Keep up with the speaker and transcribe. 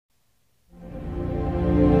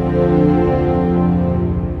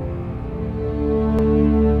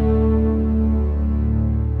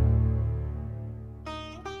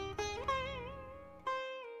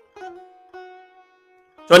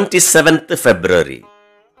27th February,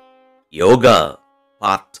 Yoga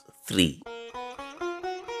Part 3.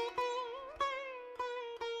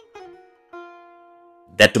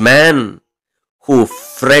 That man who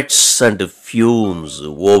frets and fumes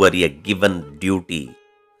over a given duty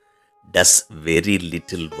does very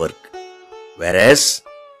little work, whereas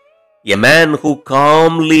a man who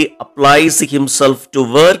calmly applies himself to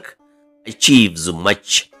work achieves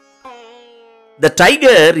much. The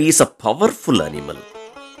tiger is a powerful animal,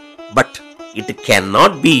 but it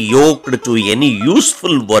cannot be yoked to any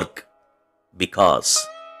useful work because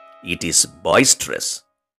it is boisterous.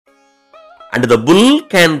 And the bull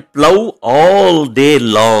can plow all day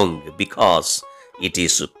long because it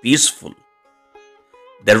is peaceful.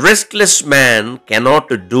 The restless man cannot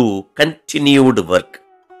do continued work.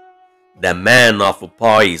 The man of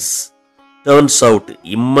poise turns out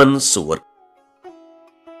immense work.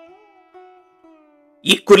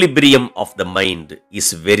 Equilibrium of the mind is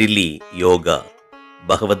verily yoga.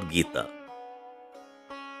 Bhagavad Gita.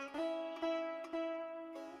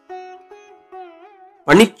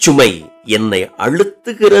 பணிச்சுமை என்னை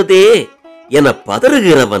அழுத்துகிறதே என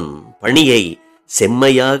பதறுகிறவன் பணியை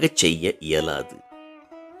செம்மையாக செய்ய இயலாது.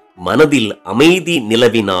 மனதில் அமைதி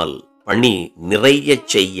நிலவினால் பணி நிறைய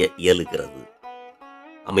செய்ய இயலுகிறது.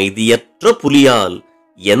 அமைதியற்ற புலியால்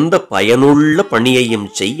எந்த பயனுள்ள பணியையும்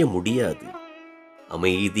செய்ய முடியாது.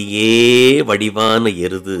 அமைதியே வடிவான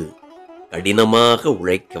எருது கடினமாக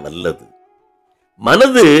உழைக்க வல்லது.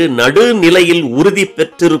 மனது நடுநிலையில் உறுதி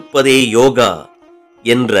பெற்றிருப்பதே யோகா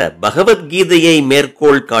என்ற பகவத்கீதையை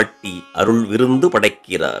மேற்கோள் காட்டி அருள் விருந்து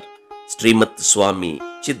படைக்கிறார் ஸ்ரீமத் சுவாமி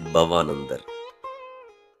சித் பவானந்தர்.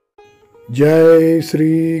 ஜெய்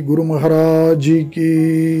ஸ்ரீ குரு மகாராஜ் கி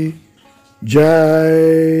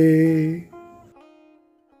ஜெய்.